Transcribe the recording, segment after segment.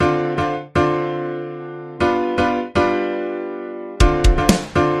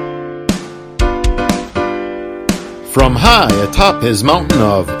From high atop his mountain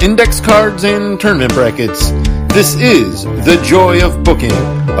of index cards and tournament brackets, this is The Joy of Booking,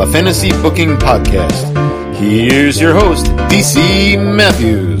 a fantasy booking podcast. Here's your host, DC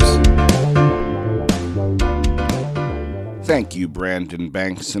Matthews. Thank you, Brandon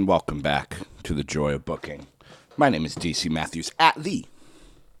Banks, and welcome back to The Joy of Booking. My name is DC Matthews, at the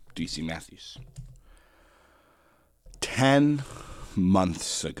DC Matthews. 10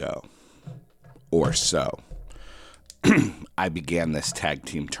 months ago, or so, I began this tag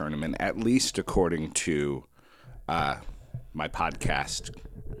team tournament, at least according to my podcast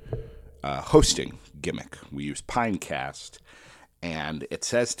hosting gimmick. We use Pinecast, and it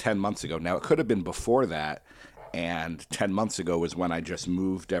says 10 months ago. Now, it could have been before that, and 10 months ago was when I just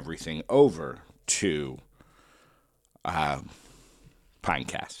moved everything over to Pinecast.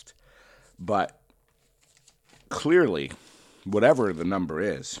 But clearly, whatever the number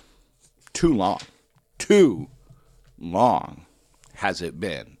is, too long has it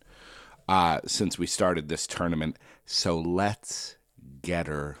been since we started this tournament. So let's get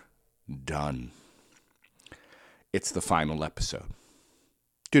her done. It's the final episode.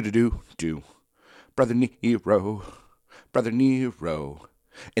 Do. Brother Nero,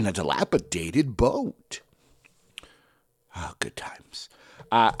 in a dilapidated boat. Oh, good times.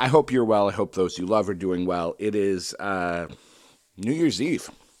 I hope you're well. I hope those you love are doing well. It is New Year's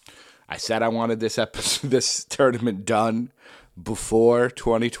Eve. I said I wanted this tournament done before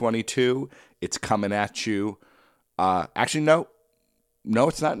 2022. It's coming at you. Actually, no,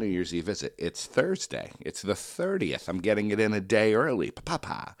 it's not New Year's Eve, is it? It's Thursday. It's the 30th. I'm getting it in a day early.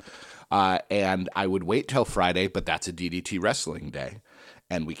 And I would wait till Friday, but that's a DDT wrestling day,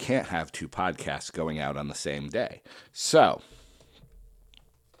 and we can't have two podcasts going out on the same day. So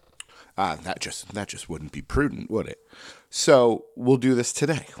that just wouldn't be prudent, would it? So we'll do this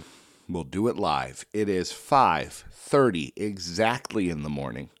today. We'll do it live. It is 5:30 exactly in the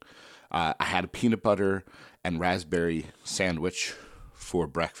morning. I had a peanut butter and raspberry sandwich for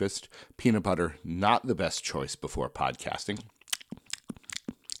breakfast. Peanut butter, not the best choice before podcasting.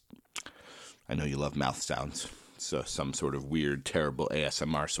 I know you love mouth sounds, so some sort of weird, terrible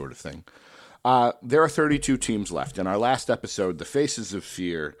ASMR sort of thing. There are 32 teams left. In our last episode, the Faces of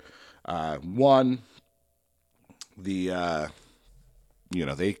Fear won. They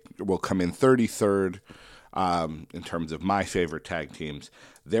will come in 33rd in terms of my favorite tag teams.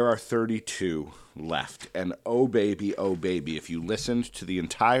 There are 32 left. And oh baby, if you listened to the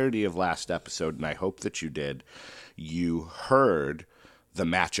entirety of last episode, and I hope that you did, you heard the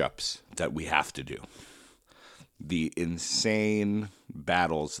matchups that we have to do. The insane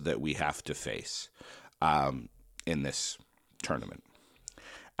battles that we have to face in this tournament.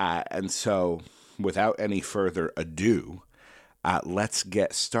 And so, without any further ado, let's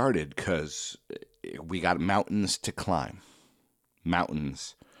get started, because we got mountains to climb.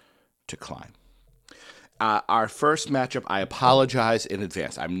 Our first matchup, I apologize in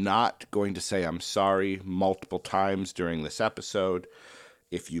advance. I'm not going to say I'm sorry multiple times during this episode.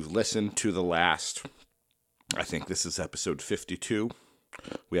 If you've listened to the last, I think this is episode 52.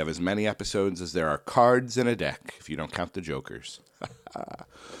 We have as many episodes as there are cards in a deck, if you don't count the jokers.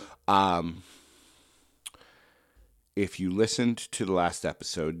 If you listened to the last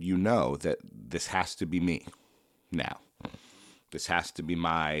episode, you know that this has to be me now. This has to be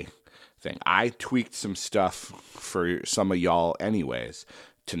my thing. I tweaked some stuff for some of y'all anyways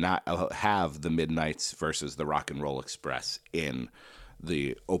to not have the Midnights versus the Rock and Roll Express in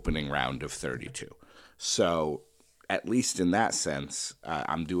the opening round of 32. So at least in that sense,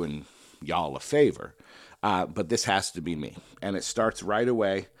 I'm doing y'all a favor. But this has to be me. And it starts right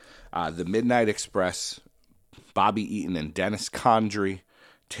away. The Midnight Express, Bobby Eaton and Dennis Condrey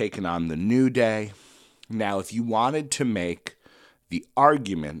taking on the New Day. Now, if you wanted to make the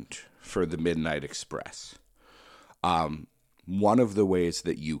argument for the Midnight Express, one of the ways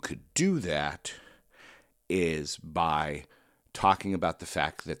that you could do that is by talking about the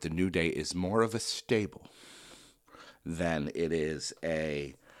fact that the New Day is more of a stable than it is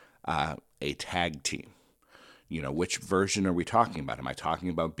a tag team. You know, which version are we talking about? Am I talking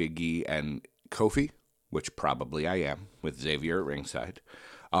about Big E and Kofi? Which probably I am, with Xavier at ringside.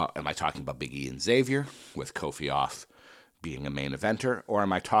 Am I talking about Big E and Xavier, with Kofi off being a main eventer? Or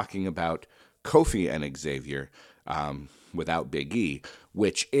am I talking about Kofi and Xavier without Big E,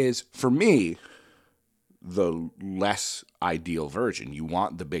 which is, for me, the less ideal version. You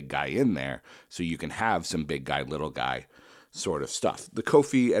want the big guy in there so you can have some big guy, little guy sort of stuff. The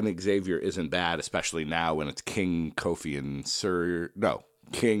Kofi and Xavier isn't bad, especially now when it's King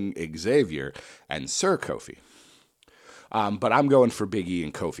Xavier and Sir Kofi. But I'm going for Big E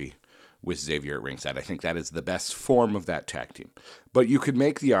and Kofi with Xavier at ringside. I think that is the best form of that tag team. But you could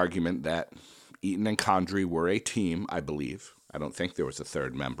make the argument that Eaton and Condrey were a team, I believe. I don't think there was a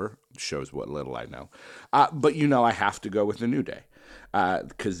third member. It shows what little I know. But I have to go with the New Day.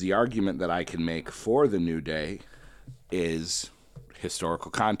 Because the argument that I can make for the New Day is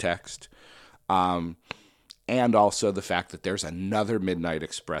historical context. And also the fact that there's another Midnight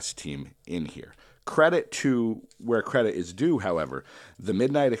Express team in here. Credit to where credit is due, however. The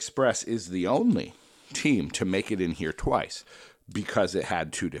Midnight Express is the only team to make it in here twice because it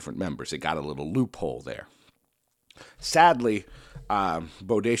had two different members. It got a little loophole there. Sadly,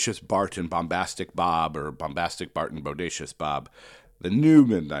 Bodacious Bart and Bombastic Bob, or Bombastic Bart and Bodacious Bob, the new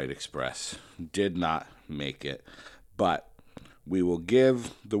Midnight Express, did not make it. But we will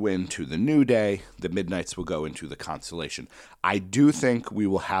give the win to the New Day. The Midnights will go into the consolation. I do think we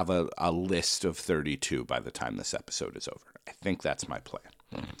will have a list of 32 by the time this episode is over. I think that's my plan.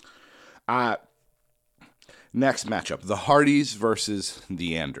 Next matchup, the Hardys versus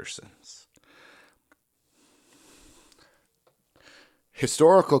the Andersons.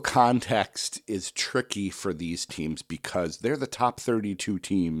 Historical context is tricky for these teams because they're the top 32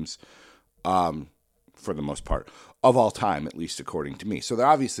 teams, for the most part, of all time, at least according to me. So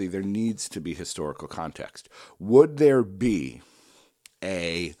obviously there needs to be historical context. Would there be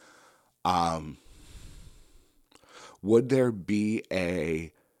a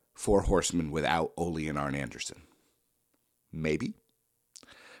Four Horsemen without Ole and Arn Anderson? Maybe.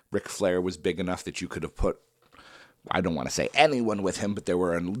 Ric Flair was big enough that you could have put, I don't want to say anyone with him, but there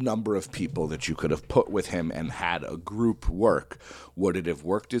were a number of people that you could have put with him and had a group work. Would it have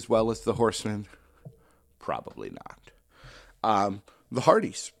worked as well as the Horsemen? Probably not. The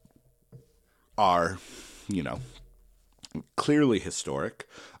Hardys are, clearly historic.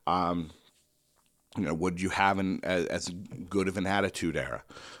 Would you have as good of an Attitude Era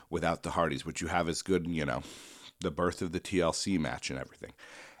without the Hardys? Would you have as good, the birth of the TLC match and everything?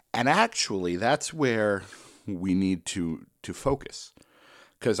 And actually, that's where we need to focus.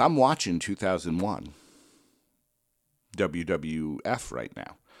 Because I'm watching 2001 WWF right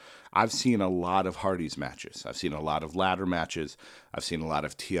now. I've seen a lot of Hardys matches. I've seen a lot of ladder matches. I've seen a lot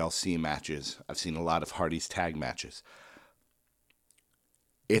of TLC matches. I've seen a lot of Hardys tag matches.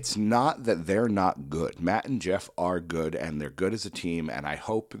 It's not that they're not good. Matt and Jeff are good, and they're good as a team, and I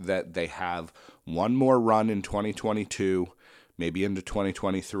hope that they have one more run in 2022, maybe into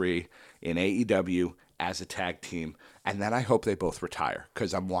 2023, in AEW as a tag team, and then I hope they both retire,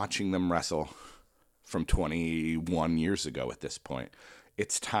 because I'm watching them wrestle from 21 years ago at this point.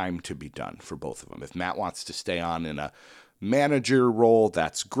 It's time to be done for both of them. If Matt wants to stay on in a manager role,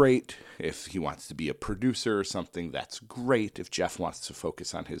 that's great. If he wants to be a producer or something, that's great. If Jeff wants to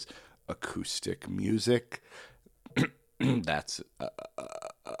focus on his acoustic music, that's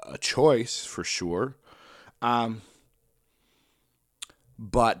a choice for sure.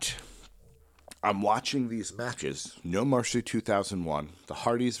 But I'm watching these matches. No Mercy 2001, the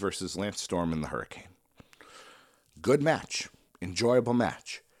Hardys versus Lance Storm and the Hurricane. Good match. Enjoyable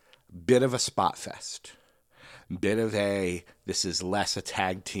match. Bit of a spot fest. Bit of this is less a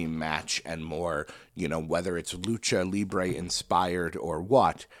tag team match and more, whether it's Lucha Libre inspired or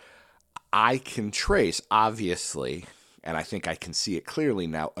what, I can trace, obviously, and I think I can see it clearly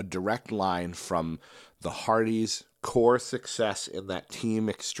now, a direct line from the Hardys' core success in that Team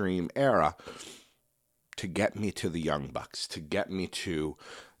Extreme era to get me to the Young Bucks, to get me to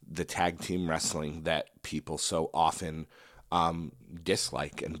the tag team wrestling that people so often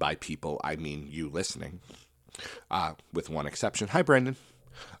dislike, and by people, I mean you listening, with one exception. Hi, Brandon.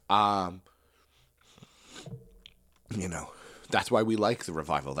 That's why we like the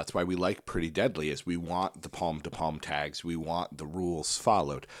Revival. That's why we like Pretty Deadly, is we want the palm-to-palm tags. We want the rules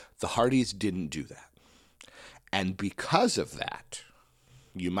followed. The Hardys didn't do that. And because of that,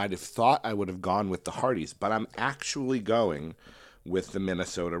 you might have thought I would have gone with the Hardys, but I'm actually going with the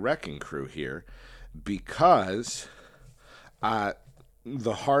Minnesota Wrecking Crew here because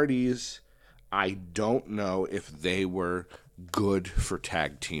the Hardys, I don't know if they were good for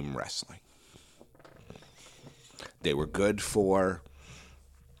tag team wrestling. They were good for,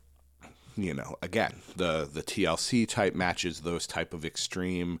 again, the TLC type matches, those type of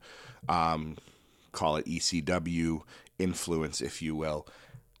extreme, call it ECW influence, if you will.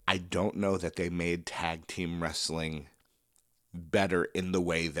 I don't know that they made tag team wrestling better in the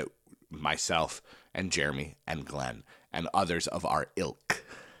way that myself and Jeremy and Glenn and others of our ilk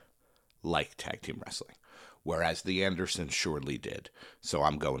like tag team wrestling, whereas the Andersons surely did. So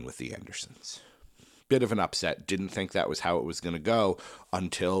I'm going with the Andersons. Bit of an upset. Didn't think that was how it was going to go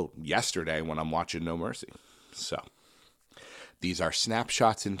until yesterday when I'm watching No Mercy. So These are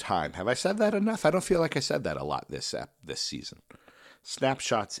snapshots in time. Have I said that enough? I don't feel like I said that a lot this season.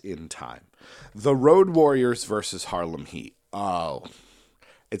 Snapshots in time. The Road Warriors versus Harlem Heat. Oh,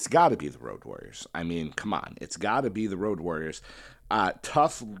 it's got to be the Road Warriors. I mean, come on. It's got to be the Road Warriors.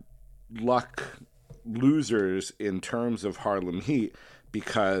 Tough luck losers in terms of Harlem Heat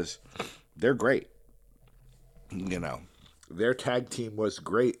because they're great. You know, their tag team was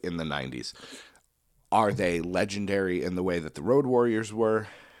great in the 90s. Are they legendary in the way that the Road Warriors were?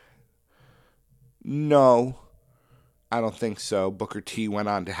 No, I don't think so. Booker T went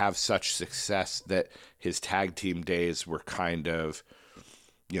on to have such success that his tag team days were kind of,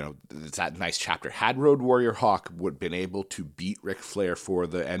 you know, it's that nice chapter. Had Road Warrior Hawk would been able to beat Ric Flair for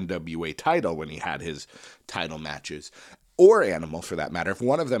the NWA title when he had his title matches, or Animal for that matter, if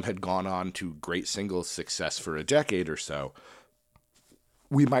one of them had gone on to great singles success for a decade or so,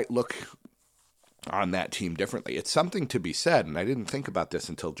 we might look on that team differently. It's something to be said, and I didn't think about this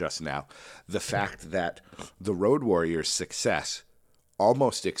until just now, the fact that the Road Warriors' success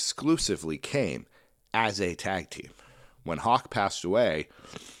almost exclusively came as a tag team. When Hawk passed away,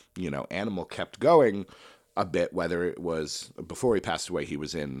 you know, Animal kept going a bit, whether it was before he passed away, he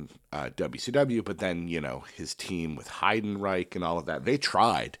was in WCW, but then, you know, his team with Heidenreich and all of that, they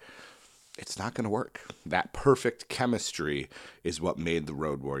tried. It's not going to work. That perfect chemistry is what made the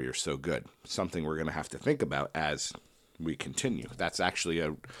Road Warriors so good. Something we're going to have to think about as we continue. That's actually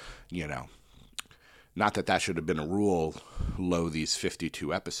a, you know, not that that should have been a rule low these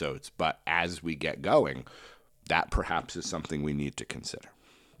 52 episodes, but as we get going, that perhaps is something we need to consider.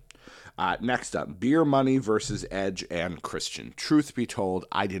 Next up, Beer Money versus Edge and Christian. Truth be told,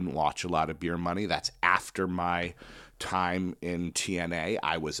 I didn't watch a lot of Beer Money. That's after my time in TNA.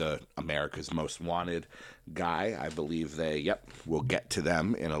 I was a America's Most Wanted guy. I believe we'll get to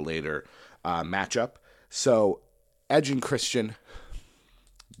them in a later matchup. So Edge and Christian,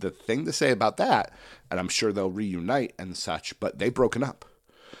 the thing to say about that, and I'm sure they'll reunite and such, but they've broken up.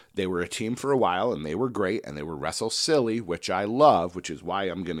 They were a team for a while, and they were great, and they were wrestle silly, which I love, which is why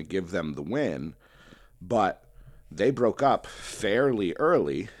I'm going to give them the win. But they broke up fairly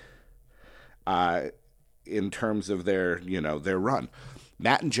early in terms of their run.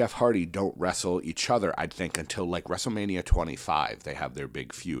 Matt and Jeff Hardy don't wrestle each other, I'd think, until like WrestleMania 25. They have their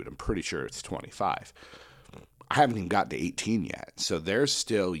big feud. I'm pretty sure it's 25. I haven't even got to 18 yet. So there's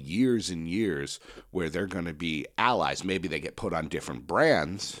still years and years where they're going to be allies. Maybe they get put on different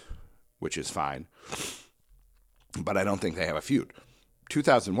brands, which is fine. But I don't think they have a feud.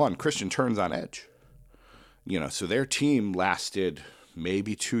 2001, Christian turns on Edge. You know, so their team lasted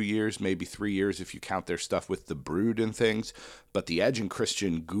maybe 2 years, maybe 3 years if you count their stuff with the Brood and things. But the Edge and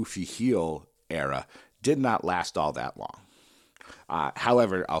Christian goofy heel era did not last all that long.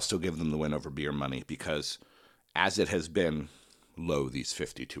 However, I'll still give them the win over Beer Money because, as it has been low these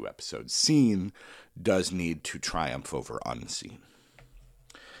 52 episodes, seen does need to triumph over unseen.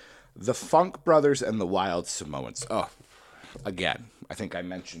 The Funk Brothers and the Wild Samoans. Oh, again, I think I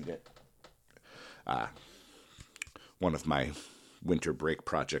mentioned it. One of my winter break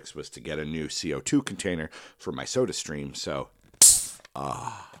projects was to get a new CO2 container for my soda stream. So,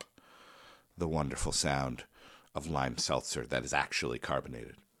 the wonderful sound of lime seltzer that is actually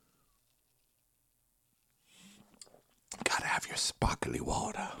carbonated. Gotta have your sparkly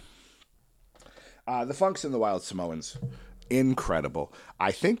water. The Funks and the Wild Samoans, incredible.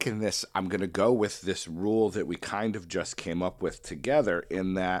 I think in this, I'm going to go with this rule that we kind of just came up with together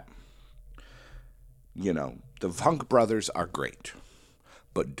in that, you know, the Funk Brothers are great.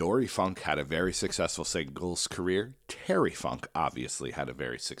 But Dory Funk had a very successful singles career. Terry Funk obviously had a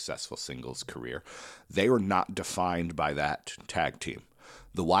very successful singles career. They were not defined by that tag team.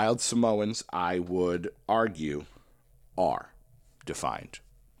 The Wild Samoans, I would argue, are defined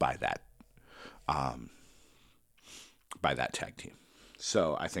by that tag team.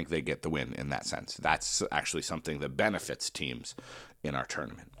 So I think they get the win in that sense. That's actually something that benefits teams in our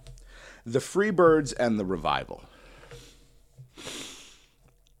tournament. The Freebirds and the Revival.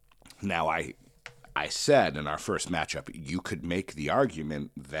 Now, I said in our first matchup, you could make the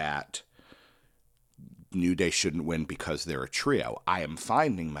argument that New Day shouldn't win because they're a trio. I am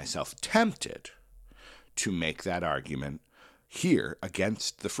finding myself tempted to make that argument here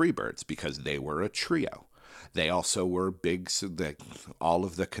against the Freebirds because they were a trio. They also were big, so all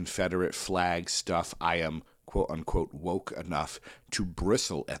of the Confederate flag stuff, I am, quote unquote, woke enough to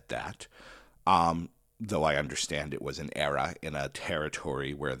bristle at that. Though I understand it was an era in a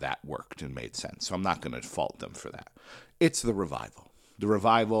territory where that worked and made sense. So I'm not going to fault them for that. It's the Revival. The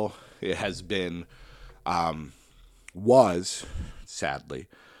Revival, it has been, was, sadly,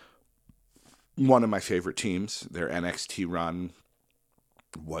 one of my favorite teams. Their NXT run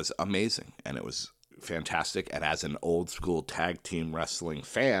was amazing, and it was fantastic. And as an old school tag team wrestling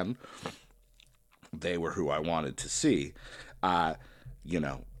fan, they were who I wanted to see. I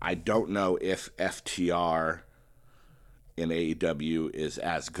don't know if FTR in AEW is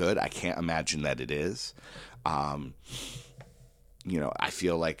as good. I can't imagine that it is. I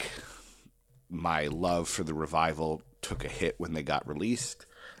feel like my love for the Revival took a hit when they got released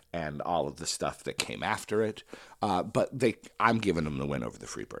and all of the stuff that came after it. But I'm giving them the win over the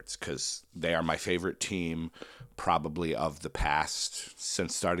Freebirds because they are my favorite team probably of the past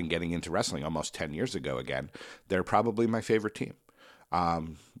since starting getting into wrestling almost 10 years ago again. They're probably my favorite team.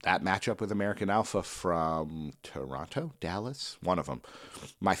 That matchup with American Alpha from Toronto, Dallas, one of them,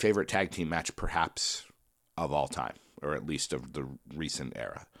 my favorite tag team match perhaps of all time, or at least of the recent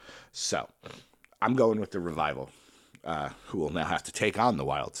era. So I'm going with the Revival, who will now have to take on the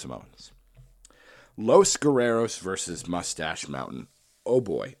Wild Samoans. Los Guerreros versus Mustache Mountain. Oh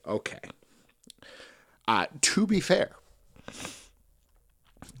boy, okay. To be fair,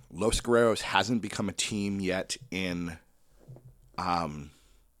 Los Guerreros hasn't become a team yet in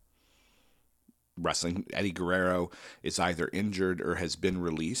wrestling. Eddie Guerrero is either injured or has been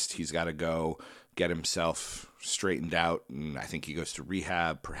released. He's got to go get himself straightened out, and I think he goes to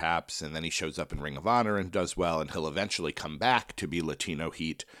rehab perhaps, and then he shows up in Ring of Honor and does well, and he'll eventually come back to be Latino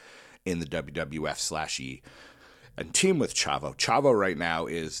Heat in the WWF/E and team with Chavo. Chavo right now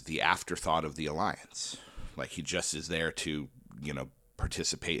is the afterthought of the Alliance. Like, he just is there to,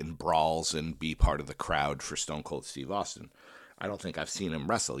 participate in brawls and be part of the crowd for Stone Cold Steve Austin. I don't think I've seen him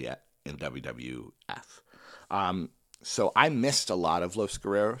wrestle yet in WWF. So I missed a lot of Los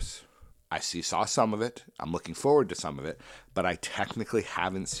Guerreros. I saw some of it. I'm looking forward to some of it, but I technically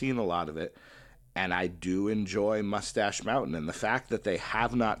haven't seen a lot of it. And I do enjoy Mustache Mountain. And the fact that they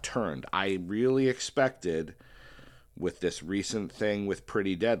have not turned, I really expected, with this recent thing with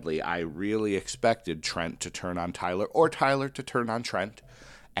Pretty Deadly, I really expected Trent to turn on Tyler or Tyler to turn on Trent,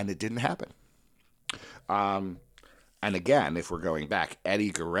 and it didn't happen. And again, if we're going back, Eddie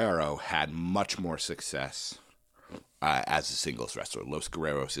Guerrero had much more success as a singles wrestler. Los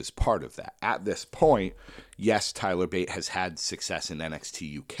Guerreros is part of that. At this point, yes, Tyler Bate has had success in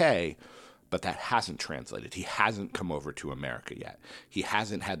NXT UK, but that hasn't translated. He hasn't come over to America yet. He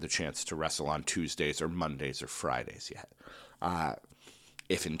hasn't had the chance to wrestle on Tuesdays or Mondays or Fridays yet.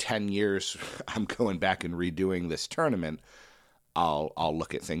 If in 10 years I'm going back and redoing this tournament, I'll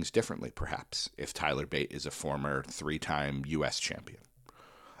look at things differently, perhaps, if Tyler Bate is a former 3-time U.S. champion.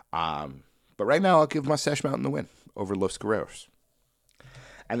 But right now, I'll give Mustache Mountain the win over Los Guerreros.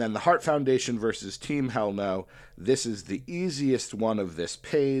 And then the Hart Foundation versus Team Hell No. This is the easiest one of this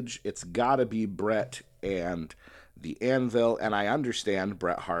page. It's got to be Bret and the Anvil. And I understand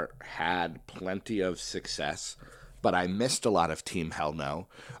Bret Hart had plenty of success, but I missed a lot of Team Hell No.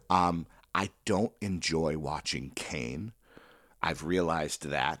 I don't enjoy watching Kane. I've realized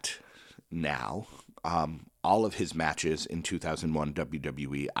that now. All of his matches in 2001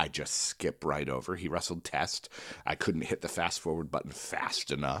 WWE, I just skip right over. He wrestled Test. I couldn't hit the fast forward button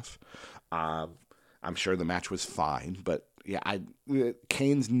fast enough. I'm sure the match was fine, but yeah,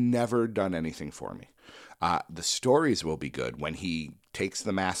 Kane's never done anything for me. The stories will be good. When he takes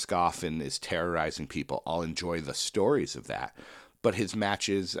the mask off and is terrorizing people, I'll enjoy the stories of that. But his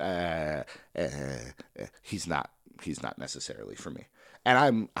matches, he's not necessarily for me.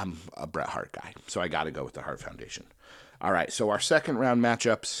 And I'm a Bret Hart guy, so I got to go with the Hart Foundation. All right, so our second round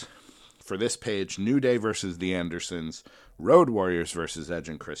matchups for this page: New Day versus the Andersons, Road Warriors versus Edge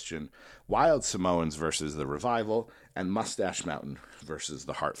and Christian, Wild Samoans versus the Revival, and Mustache Mountain versus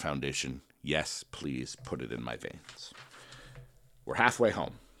the Hart Foundation. Yes, please put it in my veins. We're halfway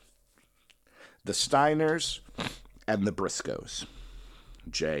home. The Steiners and the Briscoes.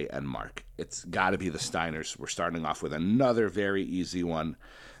 Jay and Mark. It's got to be the Steiners. We're starting off with another very easy one.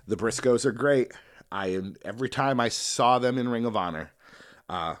 The Briscoes are great. Every time I saw them in Ring of Honor,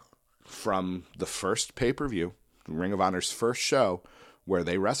 from the first pay-per-view, Ring of Honor's first show, where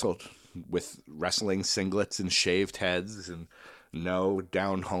they wrestled with wrestling singlets and shaved heads and no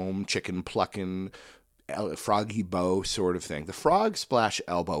down-home chicken plucking, froggy bow sort of thing. The frog splash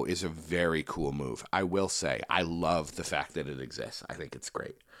elbow is a very cool move. I will say, I love the fact that it exists. I think it's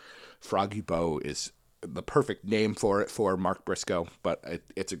great. Froggy bow is the perfect name for it for Mark Briscoe, but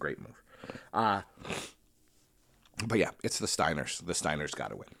it's a great move. But yeah, it's the Steiners. The Steiners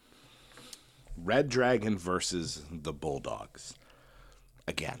got to win. Red Dragon versus the Bulldogs.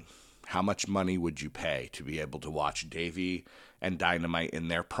 Again, how much money would you pay to be able to watch Davey and Dynamite in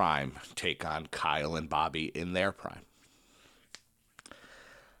their prime take on Kyle and Bobby in their prime?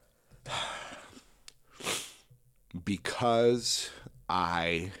 because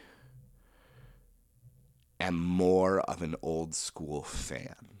I am more of an old school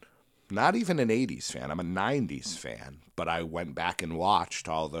fan. Not even an 80s fan. I'm a 90s fan. But I went back and watched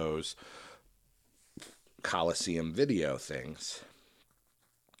all those Coliseum video things.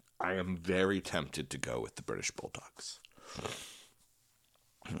 I am very tempted to go with the British Bulldogs.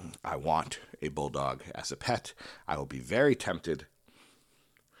 I want a bulldog as a pet. I will be very tempted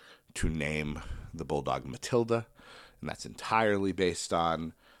to name the bulldog Matilda, and that's entirely based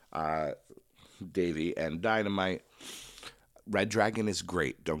on Davey and Dynamite. Red Dragon is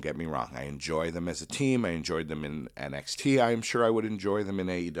great, don't get me wrong. I enjoy them as a team. I enjoyed them in NXT. I am sure I would enjoy them in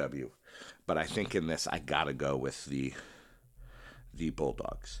AEW. But I think in this, I gotta go with the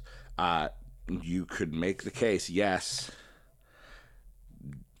Bulldogs. You could make the case, yes,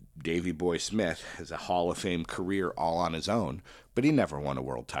 Davey Boy Smith has a Hall of Fame career all on his own, but he never won a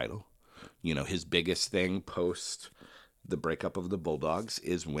world title. You know, his biggest thing post the breakup of the Bulldogs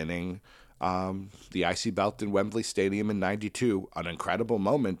is winning the IC belt in Wembley Stadium in '92. An incredible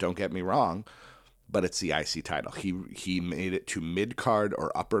moment, don't get me wrong, but it's the IC title. He made it to mid-card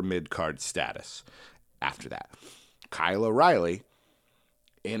or upper mid-card status after that. Kyle O'Reilly,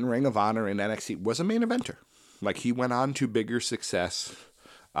 in Ring of Honor in NXT, was a main eventer. Like, he went on to bigger success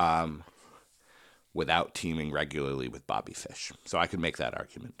without teaming regularly with Bobby Fish. So I could make that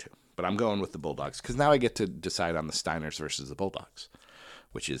argument too. But I'm going with the Bulldogs because now I get to decide on the Steiners versus the Bulldogs,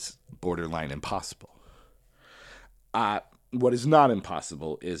 which is borderline impossible. What is not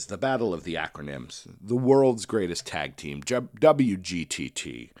impossible is the battle of the acronyms. The world's greatest tag team,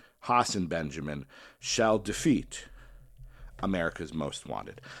 WGTT, Haas and Benjamin, shall defeat America's Most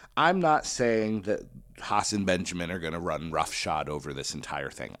Wanted. I'm not saying that Haas and Benjamin are going to run roughshod over this entire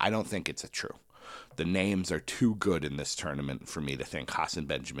thing. I don't think it's true. The names are too good in this tournament for me to think Haas and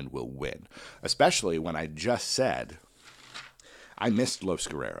Benjamin will win, especially when I just said I missed Los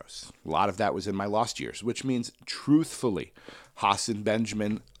Guerreros. A lot of that was in my lost years, which means, truthfully, Haas and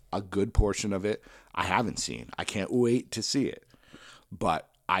Benjamin, a good portion of it, I haven't seen. I can't wait to see it. But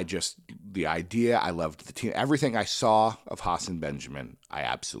the idea, I loved the team. Everything I saw of Haas and Benjamin, I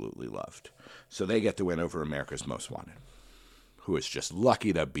absolutely loved. So they get the win over America's Most Wanted, who is just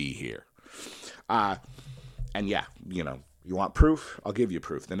lucky to be here. And yeah, you know, you want proof? I'll give you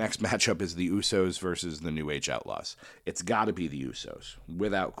proof. The next matchup is the Usos versus the New Age Outlaws. It's got to be the Usos,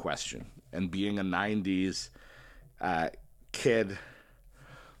 without question. And being a 90s kid,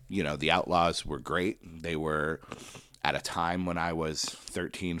 you know, the Outlaws were great. They were, at a time when I was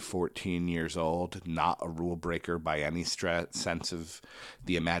 13, 14 years old, not a rule breaker by any sense of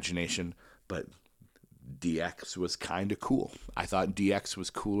the imagination, but DX was kind of cool. I thought DX was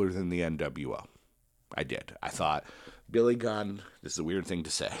cooler than the NWO. I did. I thought Billy Gunn, this is a weird thing to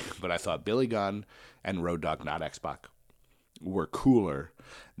say, but I thought Billy Gunn and Road Dogg, not X-Pac, were cooler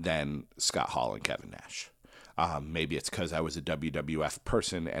than Scott Hall and Kevin Nash. Maybe it's because I was a WWF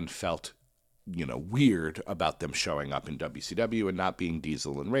person and felt, you know, weird about them showing up in WCW and not being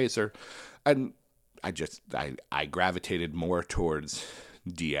Diesel and Razor. And I gravitated more towards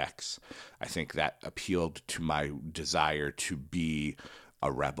DX. I think that appealed to my desire to be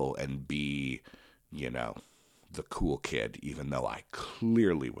a rebel and be, you know, the cool kid, even though I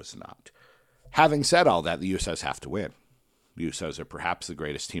clearly was not. Having said all that, the Usos have to win. The Usos are perhaps the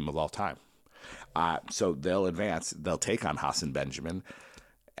greatest team of all time. So they'll advance. They'll take on Haas and Benjamin,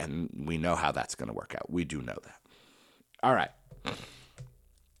 and we know how that's going to work out. We do know that. All right.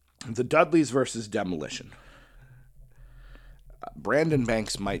 The Dudleys versus Demolition. Brandon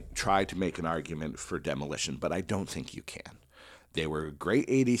Banks might try to make an argument for Demolition, but I don't think you can. They were a great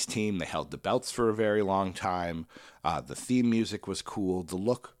 80s team. They held the belts for a very long time. The theme music was cool. The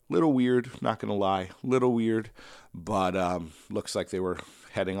look, little weird, not going to lie, little weird, but looks like they were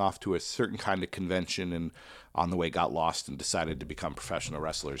heading off to a certain kind of convention and on the way got lost and decided to become professional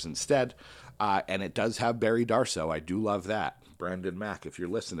wrestlers instead. And it does have Barry Darsow. I do love that. Brandon Mack, if you're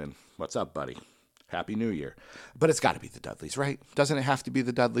listening, what's up, buddy? Happy New Year. But it's got to be the Dudleys, right? Doesn't it have to be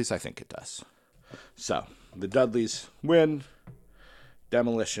the Dudleys? I think it does. So, the Dudleys win.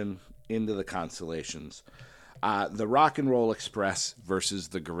 Demolition into the Constellations. The Rock and Roll Express versus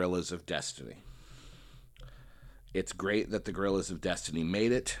the Guerrillas of Destiny. It's great that the Guerrillas of Destiny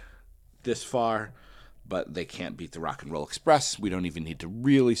made it this far, but they can't beat the Rock and Roll Express. We don't even need to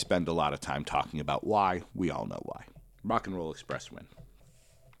really spend a lot of time talking about why. We all know why. Rock and Roll Express win.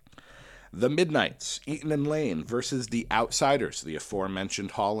 The Midnights, Eaton and Lane versus the Outsiders, the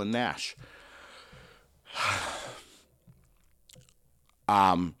aforementioned Hall and Nash.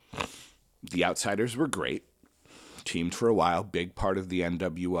 The Outsiders were great. teamed for a while, big part of the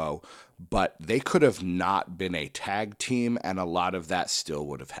NWO, but they could have not been a tag team, and a lot of that still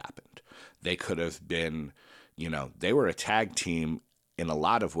would have happened. They could have been, they were a tag team in a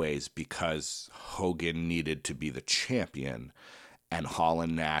lot of ways because Hogan needed to be the champion, and Hall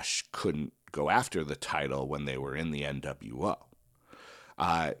and Nash couldn't go after the title when they were in the NWO.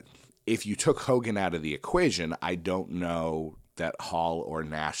 If you took Hogan out of the equation, I don't know that Hall or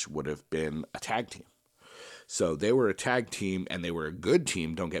Nash would have been a tag team. So they were a tag team, and they were a good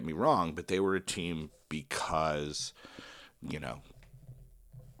team, don't get me wrong, but they were a team because,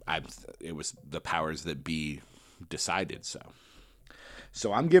 it was the powers that be decided so.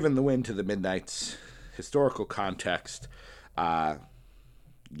 So I'm giving the win to the Midnights. Historical context.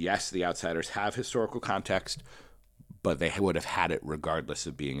 Yes, the Outsiders have historical context, but they would have had it regardless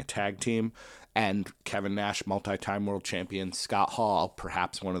of being a tag team. And Kevin Nash, multi-time world champion, Scott Hall,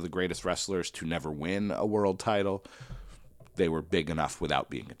 perhaps one of the greatest wrestlers to never win a world title. They were big enough without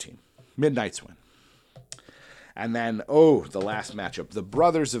being a team. Midnights win. And then, the last matchup. The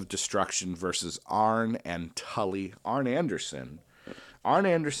Brothers of Destruction versus Arn and Tully. Arn Anderson,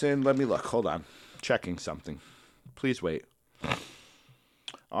 let me look. Hold on. Checking something. Please wait.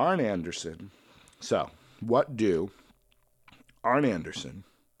 Arn Anderson. So, what do Arn Anderson,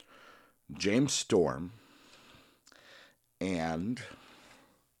 James Storm, and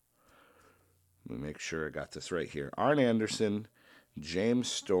let me make sure I got this right here. Arn Anderson,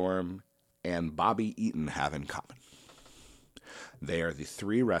 James Storm, and Bobby Eaton have in common? They are the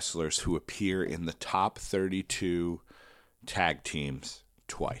three wrestlers who appear in the top 32 tag teams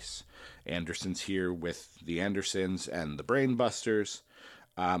twice. Anderson's here with the Andersons and the Brainbusters.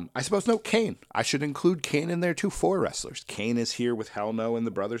 I suppose, no, Kane. I should include Kane in there too, 4 wrestlers. Kane is here with Hell No and the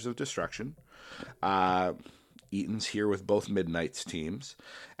Brothers of Destruction. Eaton's here with both Midnight's teams.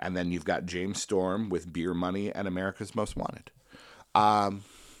 And then you've got James Storm with Beer Money and America's Most Wanted.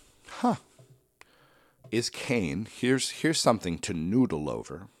 Is Kane, here's something to noodle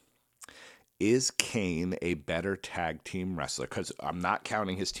over. Is Kane a better tag team wrestler? Because I'm not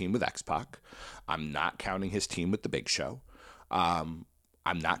counting his team with X-Pac. I'm not counting his team with The Big Show.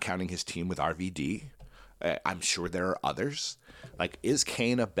 I'm not counting his team with RVD. I'm sure there are others. Is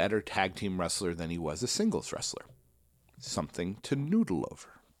Kane a better tag team wrestler than he was a singles wrestler? Something to noodle over.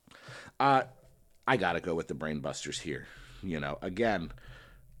 I got to go with the Brainbusters here. Again,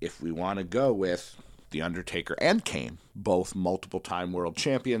 if we want to go with The Undertaker and Kane, both multiple-time world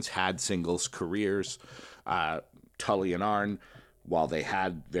champions, had singles careers. Tully and Arn, while they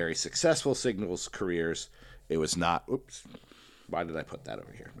had very successful singles careers, it was not... Oops. Why did I put that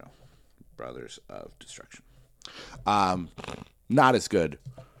over here? No. Brothers of Destruction. Not as good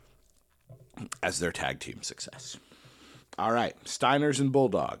as their tag team success. All right. Steiners and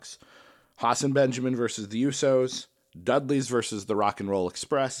Bulldogs. Haas and Benjamin versus the Usos. Dudleys versus the Rock and Roll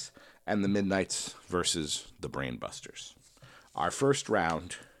Express. And the Midnights versus the Brainbusters. Our first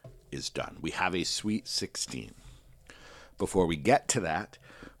round is done. We have a Sweet 16. Before we get to that,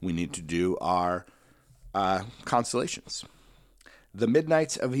 we need to do our constellations. The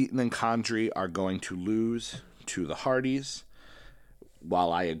Midnights of Eaton and Condrey are going to lose to the Hardys.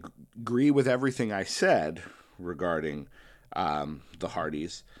 While I agree with everything I said regarding the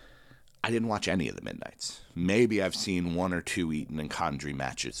Hardys, I didn't watch any of the Midnights. Maybe I've seen 1 or 2 Eaton and Condrey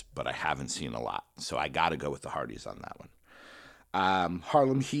matches, but I haven't seen a lot. So I got to go with the Hardys on that one.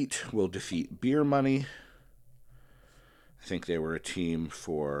 Harlem Heat will defeat Beer Money. I think they were a team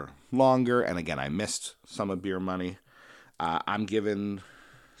for longer. And again, I missed some of Beer Money. I'm given...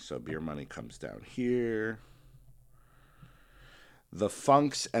 So Beer Money comes down here. The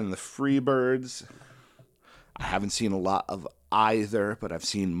Funks and the Freebirds. I haven't seen a lot of either, but I've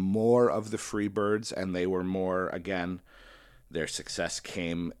seen more of the Freebirds, and they were more, again, their success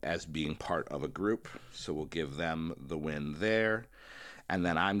came as being part of a group, so we'll give them the win there. And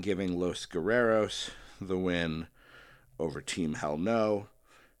then I'm giving Los Guerreros the win over Team Hell No,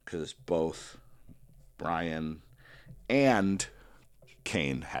 because both Brian and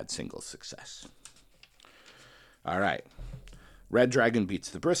Kane had singles success. All right. Red Dragon beats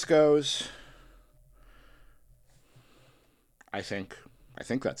the Briscoes. I think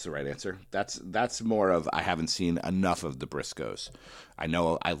that's the right answer. That's more of I haven't seen enough of the Briscoes. I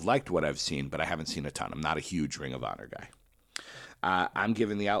know I liked what I've seen, but I haven't seen a ton. I'm not a huge Ring of Honor guy. I'm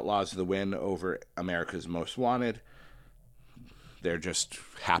giving the Outlaws the win over America's Most Wanted. They're just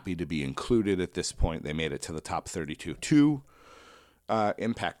happy to be included at this point. They made it to the top 32. 2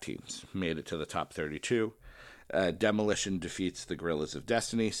 Impact teams made it to the top 32. Demolition defeats the Guerrillas of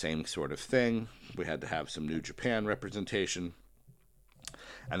Destiny. Same sort of thing. We had to have some New Japan representation.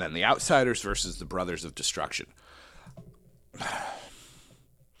 And then the Outsiders versus the Brothers of Destruction.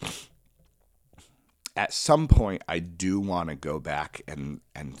 at some point, I do want to go back and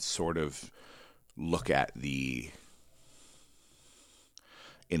sort of look at the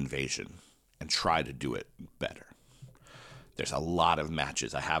invasion and try to do it better. There's a lot of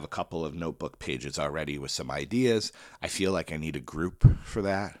matches. I have a couple of notebook pages already with some ideas. I feel like I need a group for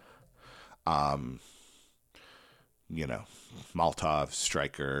that. Maltov,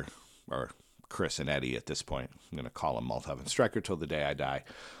 Stryker, or Chris and Eddie at this point. I'm going to call them Maltov and Stryker till the day I die.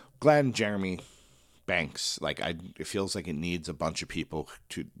 Glenn, Jeremy, Banks. It feels like it needs a bunch of people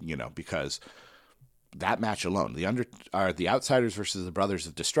to, because that match alone, the Outsiders versus the Brothers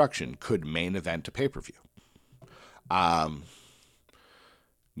of Destruction, could main event a pay-per-view.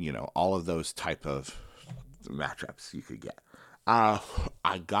 All of those type of matchups you could get. I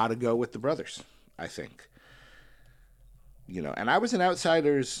gotta go with the Brothers, I think. And I was an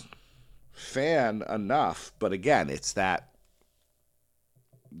Outsiders fan enough, but again, it's that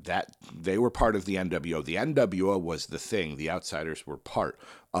they were part of the NWO. The NWO was the thing. The Outsiders were part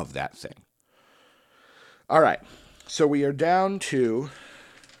of that thing. All right. So we are down to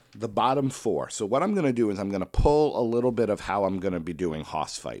the bottom four. So what I'm going to do is I'm going to pull a little bit of how I'm going to be doing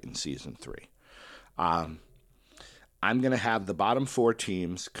Hoss Fight in season 3. I'm going to have the bottom four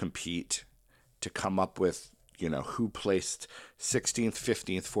teams compete to come up with, who placed 16th,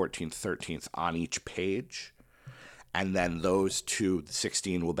 15th, 14th, 13th on each page. And then those two,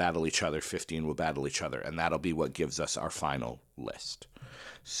 16 will battle each other, 15 will battle each other. And that'll be what gives us our final list.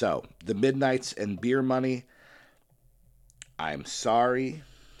 So the Midnights and Beer Money. I'm sorry.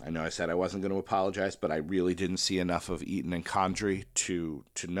 I know I said I wasn't going to apologize, but I really didn't see enough of Eaton and Condrey to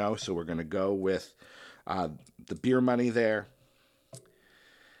know. So we're going to go with the Beer Money there.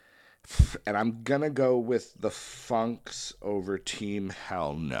 And I'm going to go with the Funks over Team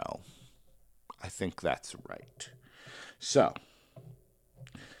Hell No. I think that's right. So,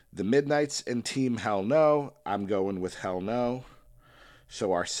 the Midnights and Team Hell No. I'm going with Hell No.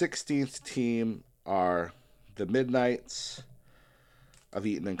 So our 16th team are the Midnights of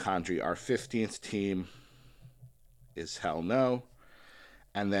Eaton and Condrey. Our 15th team is Hell No.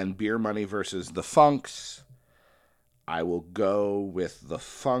 And then Beer Money versus the Funks. I will go with the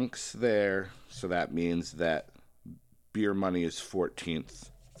Funks there. So that means that Beer Money is 14th.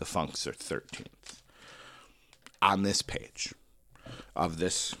 The Funks are 13th. On this page of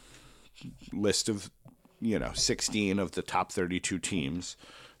this list of, 16 of the top 32 teams,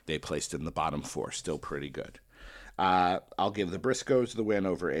 they placed in the bottom four. Still pretty good. I'll give the Briscoes the win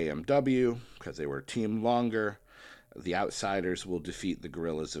over AMW because they were a team longer. The Outsiders will defeat the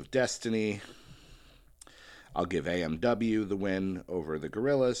Guerrillas of Destiny. I'll give AMW the win over the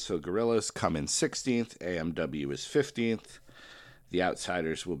Guerrillas. So Guerrillas come in 16th. AMW is 15th. The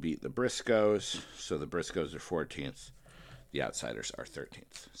Outsiders will beat the Briscoes. So the Briscoes are 14th. The Outsiders are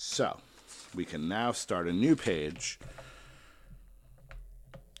 13th. So we can now start a new page.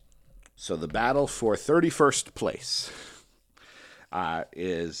 So the battle for 31st place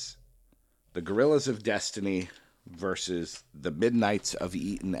is the Guerrillas of Destiny versus the Midnights of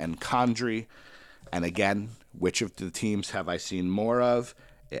Eaton and Condrey. And again, which of the teams have I seen more of?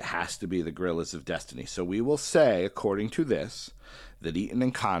 It has to be the Guerrillas of Destiny. So we will say, according to this, that Eaton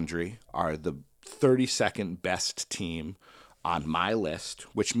and Condrey are the 32nd best team on my list,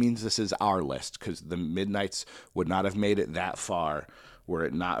 which means this is our list, because the Midnights would not have made it that far were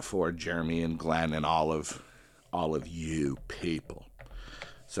it not for Jeremy and Glenn and all of you people.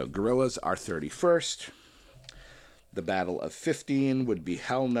 So Guerrillas are 31st. The Battle of 15 would be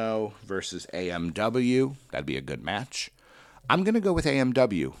Hell No versus AMW. That'd be a good match. I'm going to go with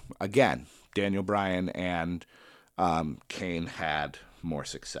AMW. Again, Daniel Bryan and Kane had more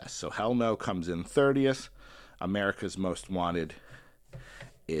success. So Hell No comes in 30th. America's Most Wanted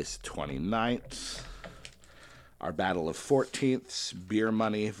is 29th. Our Battle of 14ths, Beer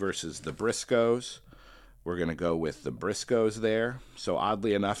Money versus the Briscoes. We're going to go with the Briscoes there. So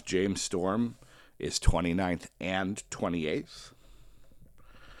oddly enough, James Storm is 29th and 28th.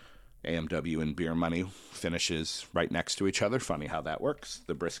 AMW and Beer Money finishes right next to each other. Funny how that works.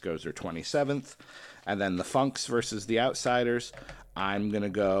 The Briscoes are 27th. And then the Funks versus the Outsiders. I'm going to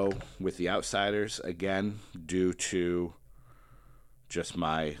go with the Outsiders again due to just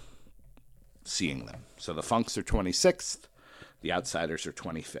my seeing them. So the Funks are 26th. The Outsiders are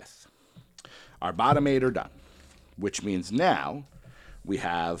 25th. Our bottom 8 are done, which means now we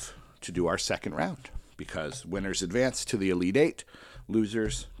have to do our second round because winners advance to the Elite 8.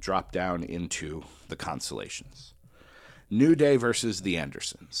 Losers drop down into the consolations. New Day versus the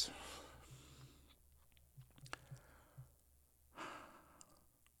Andersons.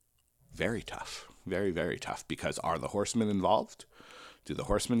 Very tough. Very, very tough, because are the Horsemen involved? Do the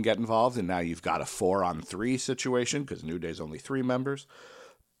Horsemen get involved? And now you've got a 4-on-3 situation because New Day's only 3 members.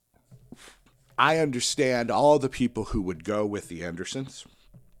 I understand all the people who would go with the Andersons,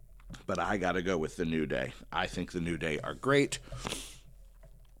 but I got to go with the New Day. I think the New Day are great.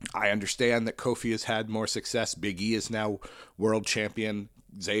 I understand that Kofi has had more success. Big E is now world champion.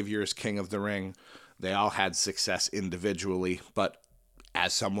 Xavier is king of the ring. They all had success individually, but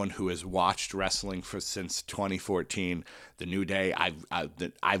as someone who has watched wrestling since 2014, the New Day,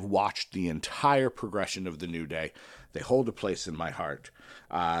 I've watched the entire progression of the New Day. They hold a place in my heart.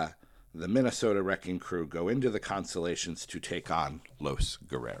 The Minnesota Wrecking Crew go into the Consolations to take on Los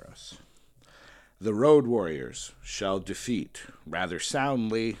Guerreros. The Road Warriors shall defeat, rather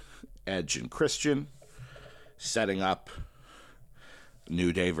soundly, Edge and Christian, setting up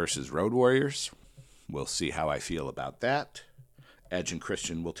New Day versus Road Warriors. We'll see how I feel about that. Edge and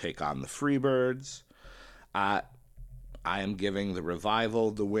Christian will take on the Freebirds. I am giving the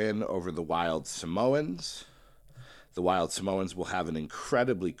Revival the win over the Wild Samoans. The Wild Samoans will have an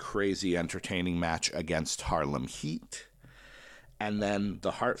incredibly crazy, entertaining match against Harlem Heat. And then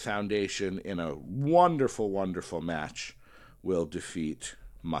the Hart Foundation, in a wonderful, wonderful match, will defeat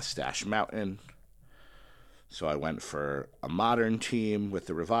Mustache Mountain. So I went for a modern team with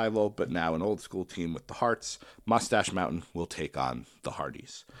the Revival, but now an old school team with the Hearts. Mustache Mountain will take on the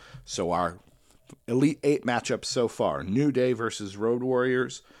Hardys. So our Elite 8 matchups so far: New Day versus Road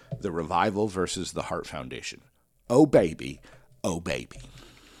Warriors, the Revival versus the Hart Foundation. Oh baby, oh baby.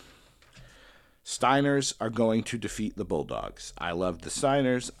 Steiners are going to defeat the Bulldogs. I love the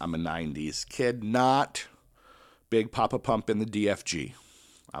Steiners. I'm a 90s kid, not Big Papa Pump in the DFG.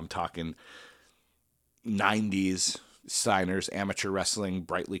 I'm talking 90s Steiners, amateur wrestling,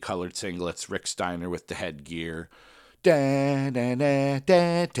 brightly colored singlets, Rick Steiner with the headgear. Da, da, da,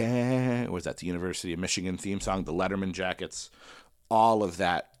 da, da. Was that the University of Michigan theme song? The Letterman jackets. All of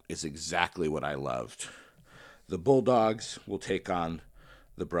that is exactly what I loved. The Bulldogs will take on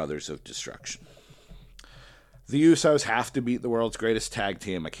the Brothers of Destruction. The Usos have to beat the world's greatest tag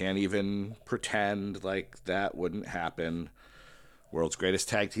team. I can't even pretend like that wouldn't happen. World's greatest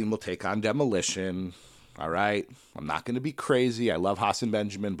tag team will take on Demolition. All right, I'm not going to be crazy. I love Haas and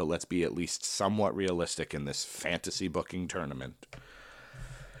Benjamin, but let's be at least somewhat realistic in this fantasy booking tournament.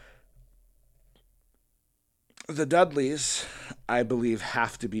 The Dudleys, I believe,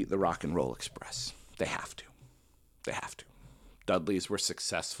 have to beat the Rock and Roll Express. They have to. They have to. Dudleys were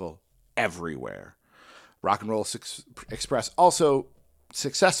successful everywhere. Rock and Roll Express also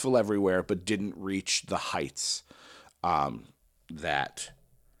successful everywhere, but didn't reach the heights that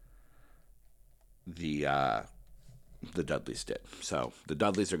the Dudleys did. So the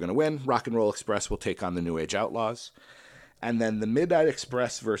Dudleys are going to win. Rock and Roll Express will take on the New Age Outlaws. And then the Midnight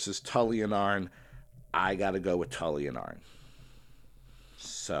Express versus Tully and Arn. I got to go with Tully and Arn.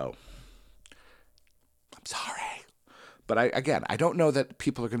 So I'm sorry. But I don't know that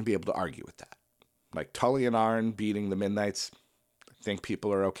people are going to be able to argue with that. Like Tully and Arn beating the Midnights, I think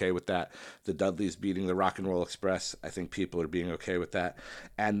people are okay with that. The Dudleys beating the Rock and Roll Express, I think people are being okay with that.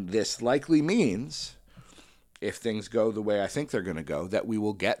 And this likely means, if things go the way I think they're going to go, that we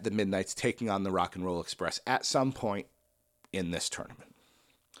will get the Midnights taking on the Rock and Roll Express at some point in this tournament.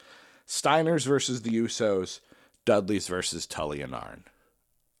 Steiners versus the Usos, Dudleys versus Tully and Arn.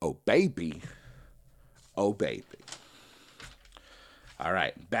 Oh, baby. Oh, baby. All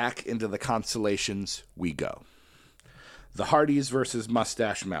right, back into the Consolations we go. The Hardys versus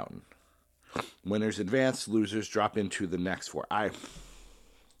Mustache Mountain. Winners advance, losers drop into the next 4.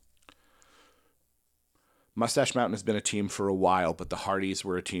 Mustache Mountain has been a team for a while, but the Hardys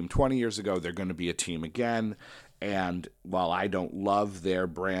were a team 20 years ago. They're going to be a team again. And while I don't love their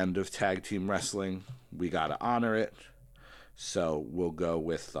brand of tag team wrestling, we got to honor it. So we'll go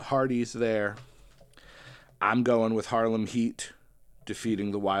with the Hardys there. I'm going with Harlem Heat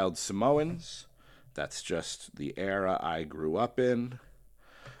defeating the Wild Samoans. That's just the era I grew up in.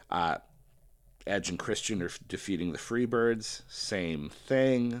 Edge and Christian are defeating the Freebirds. Same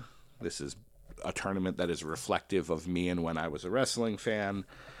thing. This is a tournament that is reflective of me and when I was a wrestling fan.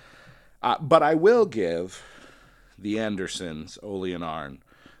 But I will give the Andersons, Ole and Arn,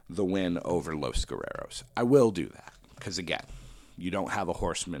 the win over Los Guerreros. I will do that. Because, again, you don't have a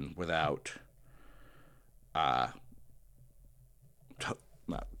Horseman without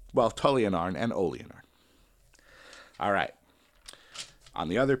Tully and Arn and Ole and Arn. All right. On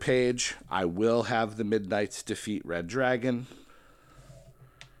the other page, I will have the Midnights defeat Red Dragon.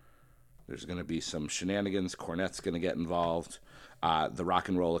 There's going to be some shenanigans. Cornette's going to get involved. The Rock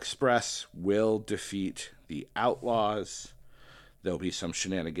and Roll Express will defeat the Outlaws. There'll be some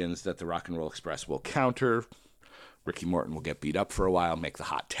shenanigans that the Rock and Roll Express will counter. Ricky Morton will get beat up for a while, make the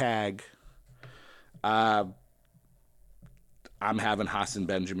hot tag. I'm having Hassan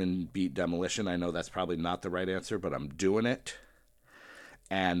Benjamin beat Demolition. I know that's probably not the right answer, but I'm doing it.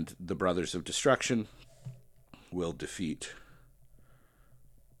 And the Brothers of Destruction will defeat...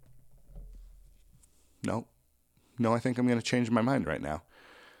 No, I think I'm going to change my mind right now.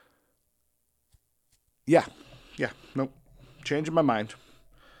 Yeah, nope. Changing my mind.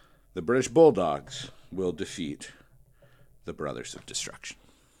 The British Bulldogs will defeat the Brothers of Destruction.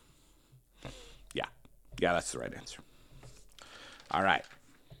 Yeah, that's the right answer. All right.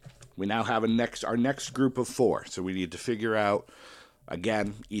 We now have our next group of 4. So we need to figure out,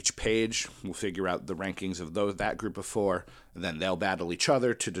 again, each page, we'll figure out the rankings of that group of 4, and then they'll battle each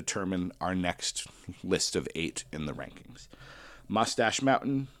other to determine our next list of 8 in the rankings. Mustache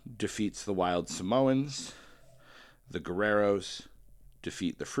Mountain defeats the Wild Samoans. The Guerreros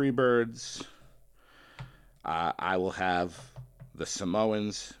defeat the Freebirds. I will have the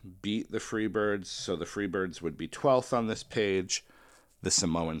Samoans beat the Freebirds, so the Freebirds would be 12th on this page. The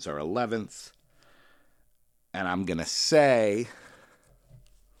Samoans are 11th. And I'm going to say...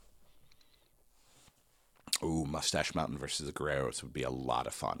 Mustache Mountain versus the Guerreros would be a lot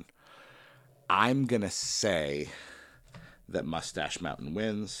of fun. I'm going to say that Mustache Mountain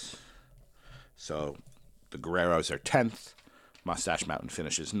wins. So the Guerreros are 10th. Mustache Mountain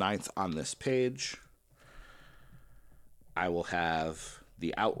finishes 9th on this page. I will have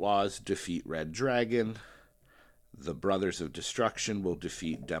the Outlaws defeat Red Dragon. The Brothers of Destruction will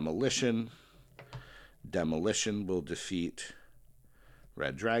defeat Demolition. Demolition will defeat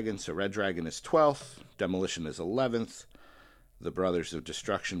Red Dragon. So Red Dragon is 12th. Demolition is 11th. The Brothers of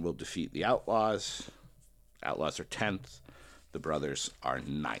Destruction will defeat the Outlaws. Outlaws are 10th. The Brothers are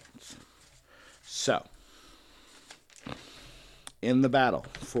 9th. So, in the battle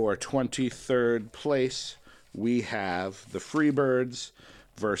for 23rd place, we have the Freebirds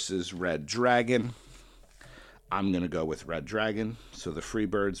versus Red Dragon. I'm going to go with Red Dragon. So the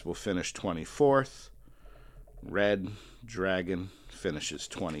Freebirds will finish 24th. Red Dragon finishes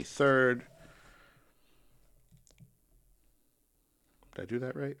 23rd. Did I do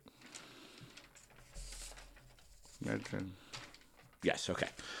that right? Red Dragon. Yes, okay.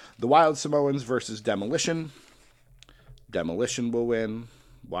 The Wild Samoans versus Demolition. Demolition will win.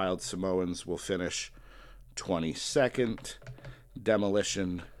 Wild Samoans will finish 22nd.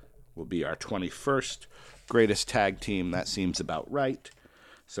 Demolition will be our 21st greatest tag team. That seems about right.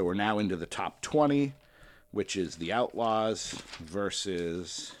 So we're now into the top 20, which is the Outlaws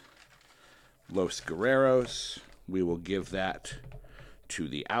versus Los Guerreros. We will give that to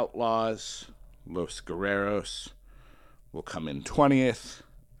the Outlaws. Los Guerreros will come in 20th.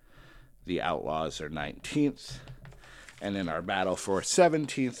 The Outlaws are 19th. And in our battle for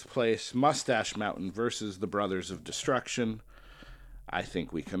 17th place, Mustache Mountain versus the Brothers of Destruction. I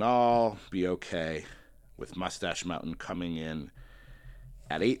think we can all be okay with Mustache Mountain coming in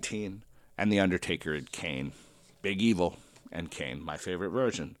at 18, and The Undertaker and Kane, Big Evil and Kane, my favorite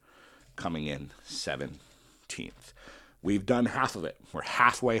version, coming in 17th. We've done half of it. We're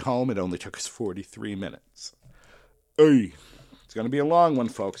halfway home. It only took us 43 minutes. Hey, it's going to be a long one,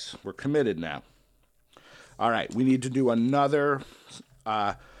 folks. We're committed now. All right, we need to do another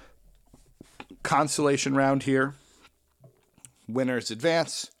consolation round here. Winners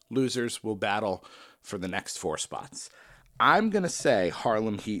advance. Losers will battle for the next 4 spots. I'm going to say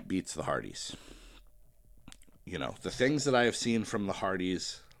Harlem Heat beats the Hardys. You know, the things that I have seen from the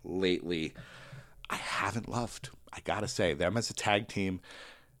Hardys lately, I haven't loved. I got to say, them as a tag team,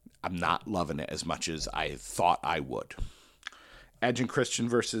 I'm not loving it as much as I thought I would. Edge and Christian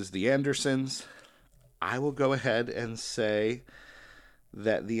versus the Andersons. I will go ahead and say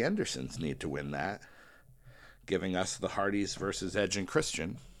that the Andersons need to win that, giving us the Hardys versus Edge and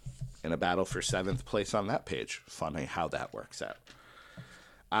Christian in a battle for 7th place on that page. Funny how that works out.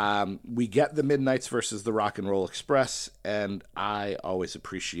 We get the Midnights versus the Rock and Roll Express, and I always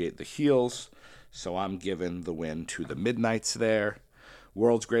appreciate the heels, so I'm giving the win to the Midnights there.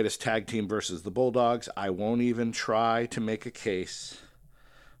 World's Greatest Tag Team versus the Bulldogs. I won't even try to make a case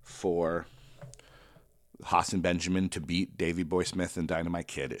for Hassan Benjamin to beat Davey Boy Smith and Dynamite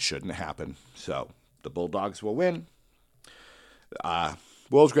Kid. It shouldn't happen. So the Bulldogs will win.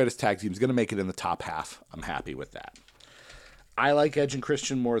 World's Greatest Tag Team is going to make it in the top half. I'm happy with that. I like Edge and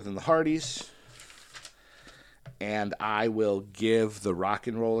Christian more than the Hardys. And I will give the Rock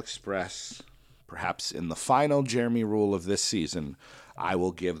and Roll Express, perhaps in the final Jeremy Rule of this season, I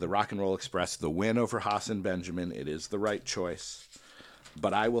will give the Rock and Roll Express the win over Hassan Benjamin. It is the right choice.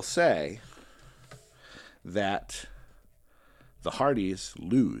 But I will say that The Hardys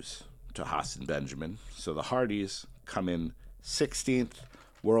lose to Haas and Benjamin. So the Hardys come in 16th.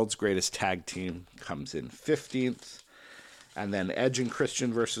 World's Greatest Tag Team comes in 15th. And then Edge and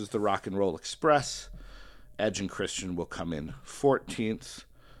Christian versus the Rock and Roll Express. Edge and Christian will come in 14th.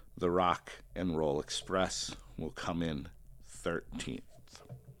 The Rock and Roll Express will come in 13th.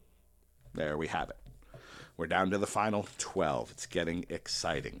 There we have it. We're down to the final 12. It's getting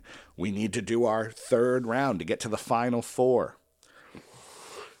exciting. We need to do our third round to get to the final 4.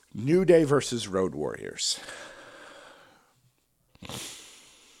 New Day versus Road Warriors.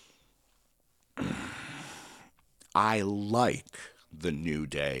 I like the New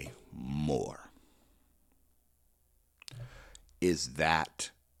Day more. Is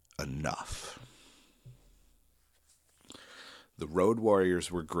that enough? The Road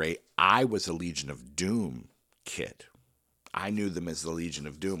Warriors were great. I was a Legion of Doom kid. I knew them as the Legion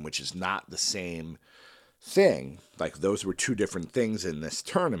of Doom, which is not the same thing. Like, those were two different things in this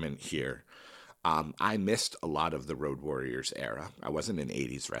tournament here. I missed a lot of the Road Warriors era. I wasn't an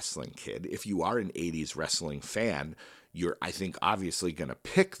 80s wrestling kid. If you are an 80s wrestling fan, you're, I think, obviously going to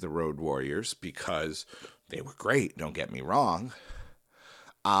pick the Road Warriors because they were great, don't get me wrong.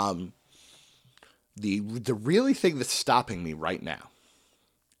 The really thing that's stopping me right now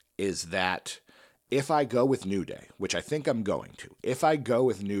is that if I go with New Day, which I think I'm going to, if I go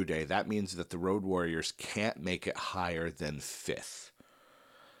with New Day, that means that the Road Warriors can't make it higher than 5th.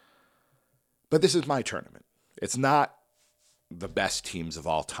 But this is my tournament. It's not the best teams of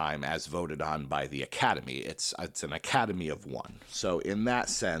all time as voted on by the Academy. It's an Academy of 1. So in that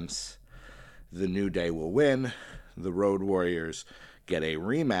sense, the New Day will win. The Road Warriors get a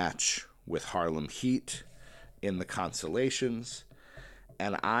rematch with Harlem Heat in the Consolations.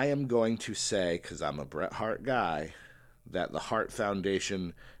 And I am going to say, because I'm a Bret Hart guy, that the Hart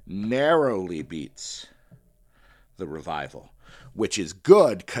Foundation narrowly beats the Revival, which is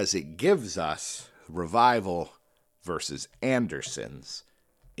good because it gives us Revival versus Andersons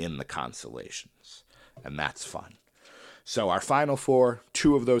in the Consolations. And that's fun. So our final 4,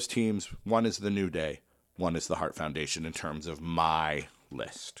 2 of those teams, one is the New Day, one is the Hart Foundation in terms of my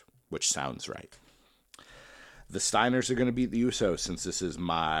list, which sounds right. The Steiners are going to beat the Usos since this is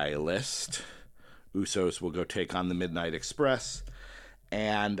my list. Usos will go take on the Midnight Express.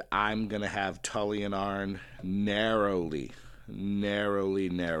 And I'm going to have Tully and Arn narrowly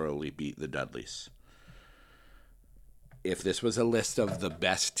beat the Dudleys. If this was a list of the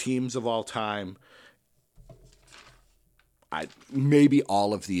best teams of all time, maybe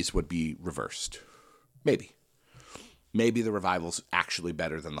all of these would be reversed. Maybe. Maybe the Revival's actually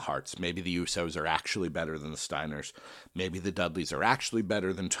better than the Harts. Maybe the Usos are actually better than the Steiners. Maybe the Dudleys are actually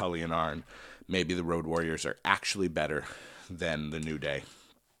better than Tully and Arn. Maybe the Road Warriors are actually better than the New Day.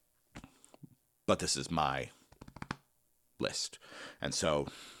 But this is my list. And so,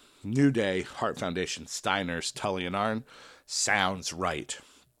 New Day, Hart Foundation, Steiners, Tully and Arn sounds right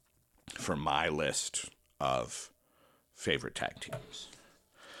for my list of favorite tag teams.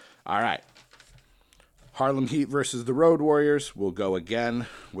 All right. Harlem Heat versus the Road Warriors. We'll go again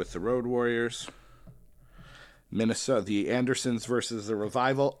with the Road Warriors. Minnesota, the Andersons versus the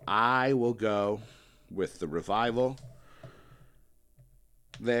Revival. I will go with the Revival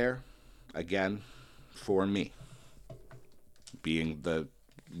there. Again, for me. Being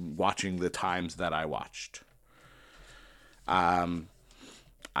watching the times that I watched. I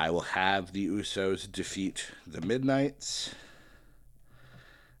will have the Usos defeat the Midnights.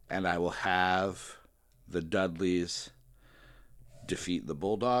 And I will have the Dudleys defeat the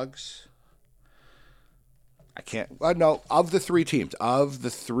Bulldogs. Of the 3 teams, of the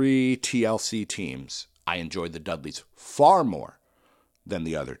 3 TLC teams, I enjoyed the Dudleys far more than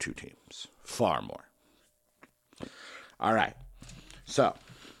the other 2 teams. Far more. All right. So,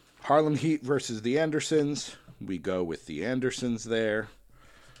 Harlem Heat versus the Andersons. We go with the Andersons there.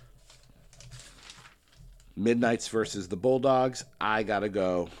 Midnights versus the Bulldogs. I got to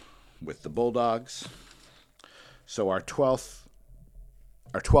go with the Bulldogs. So our 12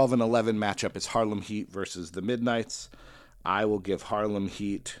 and 11 matchup is Harlem Heat versus the Midnights. I will give Harlem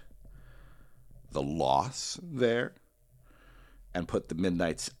Heat the loss there and put the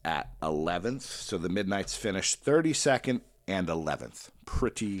Midnights at 11th. So the Midnights finish 32nd and 11th.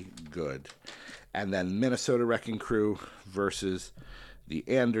 Pretty good. And then Minnesota Wrecking Crew versus the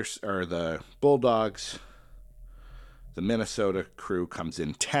Bulldogs. The Minnesota Crew comes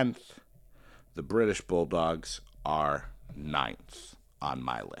in 10th. The British Bulldogs are 9th on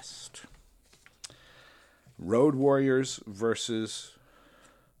my list. Road Warriors versus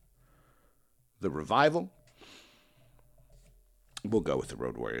the Revival. We'll go with the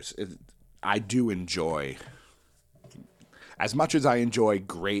Road Warriors. I do enjoy... as much as I enjoy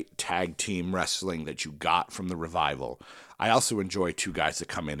great tag team wrestling that you got from the Revival, I also enjoy two guys that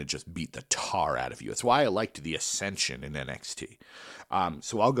come in and just beat the tar out of you. That's why I liked the Ascension in NXT.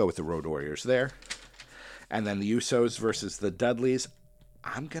 So I'll go with the Road Warriors there. And then the Usos versus the Dudleys.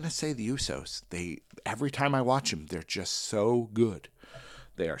 I'm going to say the Usos. Every time I watch them, they're just so good.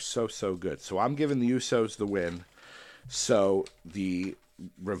 They are so, so good. So I'm giving the Usos the win. So the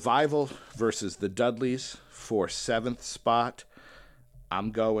Revival versus the Dudleys for 7th spot.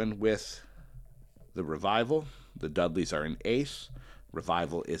 I'm going with the Revival. The Dudleys are in 8th.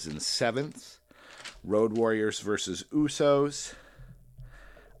 Revival is in 7th. Road Warriors versus Usos.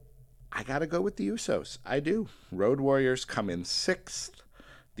 I got to go with the Usos. I do. Road Warriors come in 6th.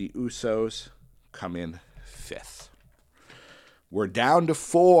 The Usos come in 5th. We're down to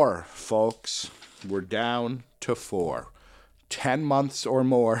 4, folks. We're down to 4. 10 months or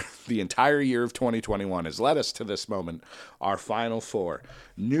more, the entire year of 2021 has led us to this moment, our final 4.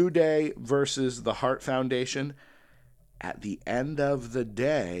 New Day versus the Hart Foundation. At the end of the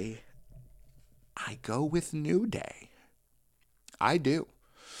day, I go with New Day. I do.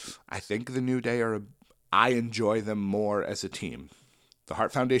 I think the New Day I enjoy them more as a team. The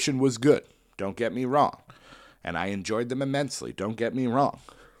Hart Foundation was good, don't get me wrong. And I enjoyed them immensely, don't get me wrong.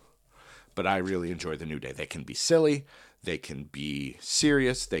 But I really enjoy the New Day. They can be silly. They can be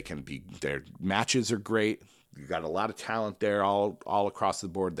serious. Their matches are great. You got a lot of talent there all across the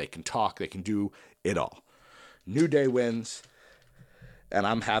board. They can talk. They can do it all. New Day wins. And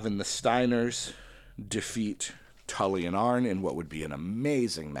I'm having the Steiners defeat Tully and Arn in what would be an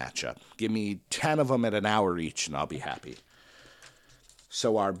amazing matchup. Give me 10 of them at an hour each, and I'll be happy.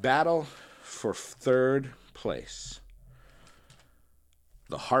 So our battle for 3rd place.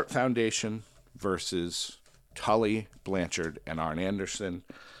 The Hart Foundation versus Tully Blanchard and Arn Anderson.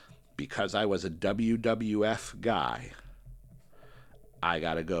 Because I was a WWF guy, I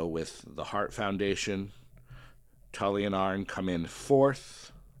got to go with the Hart Foundation. Tully and Arn come in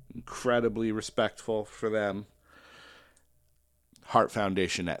 4th. Incredibly respectful for them. Hart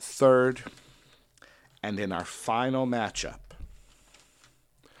Foundation at 3rd. And in our final matchup,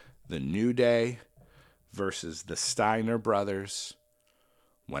 the New Day versus the Steiner brothers.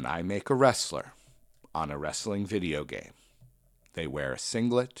 When I make a wrestler on a wrestling video game, they wear a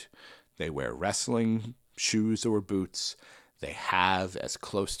singlet, they wear wrestling shoes or boots, they have as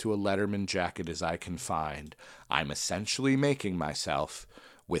close to a Letterman jacket as I can find. I'm essentially making myself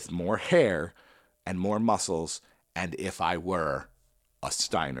with more hair and more muscles, and if I were a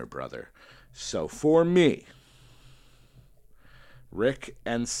Steiner brother. So for me, Rick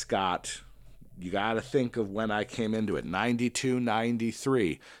and Scott, you got to think of when I came into it, 92,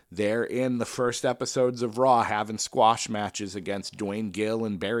 93. They're in the first episodes of Raw having squash matches against Dwayne Gill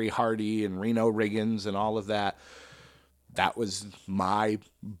and Barry Hardy and Reno Riggins and all of that. That was my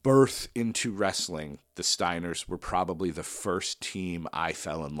birth into wrestling. The Steiners were probably the first team I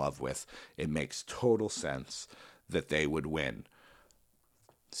fell in love with. It makes total sense that they would win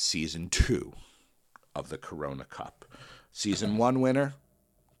Season 2 of the Corona Cup. Season 1 winner,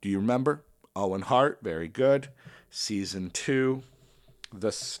 do you remember? Owen Hart, very good. Season 2,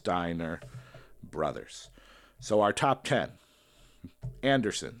 the Steiner brothers. So our top 10,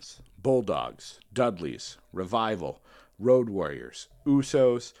 Andersons, Bulldogs, Dudleys, Revival, Road Warriors,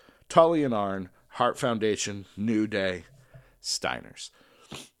 Usos, Tully and Arn, Hart Foundation, New Day, Steiners.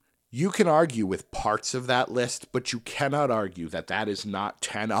 You can argue with parts of that list, but you cannot argue that that is not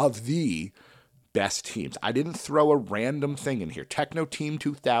 10 of the best teams. I didn't throw a random thing in here. Techno Team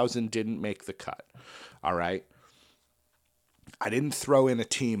 2000 didn't make the cut. All right? I didn't throw in a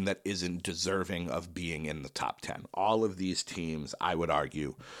team that isn't deserving of being in the top 10. All of these teams, I would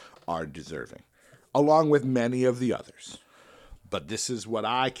argue, are deserving, along with many of the others. But this is what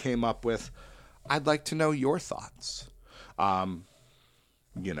I came up with. I'd like to know your thoughts.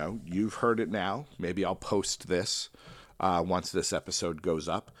 You've heard it now. Maybe I'll post this once this episode goes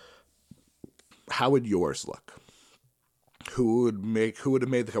up. How would yours look? Who would have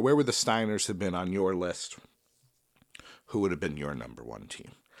made the cut? Where would the Steiners have been on your list? Who would have been your number one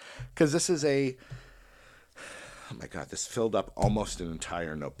team? Because this is oh my God, this filled up almost an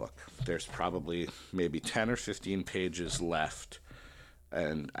entire notebook. There's probably maybe 10 or 15 pages left,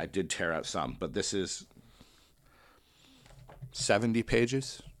 and I did tear out some, but this is 70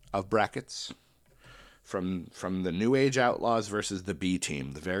 pages of brackets. From the New Age Outlaws versus the B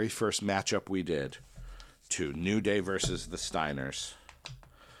Team, the very first matchup we did, to New Day versus the Steiners.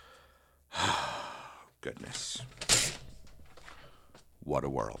 Goodness. What a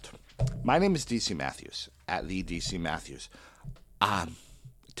world. My name is DC Matthews, at the DC Matthews.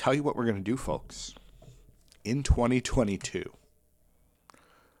 Tell you what we're going to do, folks. in 2022,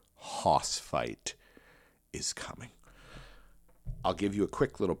 Hoss Fight is coming. I'll give you a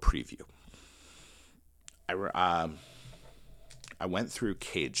quick little preview. I went through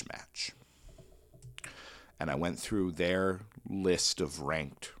Cage Match, and I went through their list of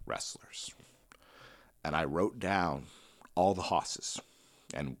ranked wrestlers, and I wrote down all the Hosses.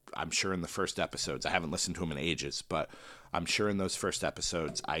 And I'm sure in the first episodes, I haven't listened to them in ages, but I'm sure in those first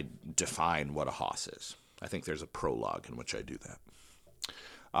episodes, I define what a Hoss is. I think there's a prologue in which I do that.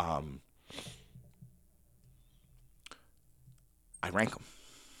 I rank them.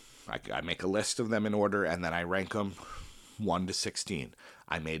 I make a list of them in order, and then I rank them 1 to 16.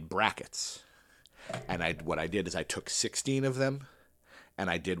 I made brackets. And what I did is I took 16 of them, and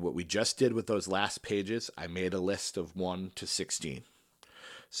I did what we just did with those last pages. I made a list of 1 to 16.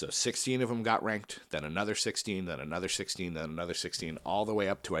 So 16 of them got ranked, then another 16, then another 16, then another 16, all the way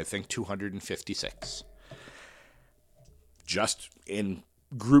up to, I think, 256. Just in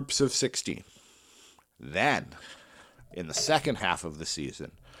groups of 16. Then, in the second half of the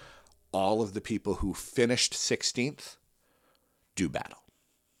season, all of the people who finished 16th do battle.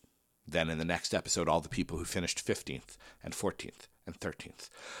 Then in the next episode, all the people who finished 15th and 14th and 13th.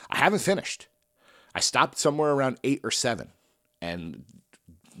 I haven't finished. I stopped somewhere around 8 or 7 and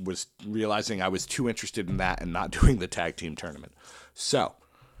was realizing I was too interested in that and not doing the tag team tournament. So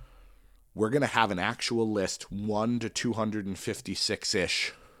we're going to have an actual list, 1 to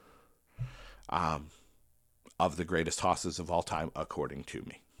 256-ish, of the greatest Hosses of all time, according to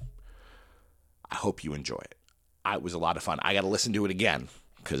me. I hope you enjoy it. It was a lot of fun. I got to listen to it again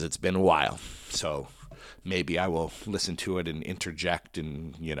because it's been a while. So maybe I will listen to it and interject,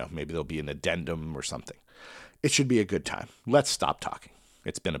 and, maybe there'll be an addendum or something. It should be a good time. Let's stop talking.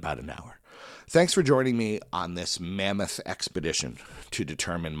 It's been about an hour. Thanks for joining me on this mammoth expedition to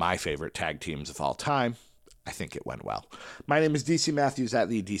determine my favorite tag teams of all time. I think it went well. My name is DC Matthews at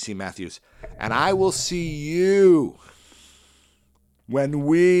the DC Matthews, and I will see you when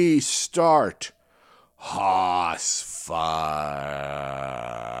we start Hoss Fight.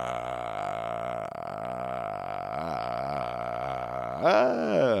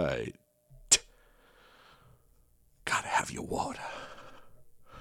 Gotta have your water.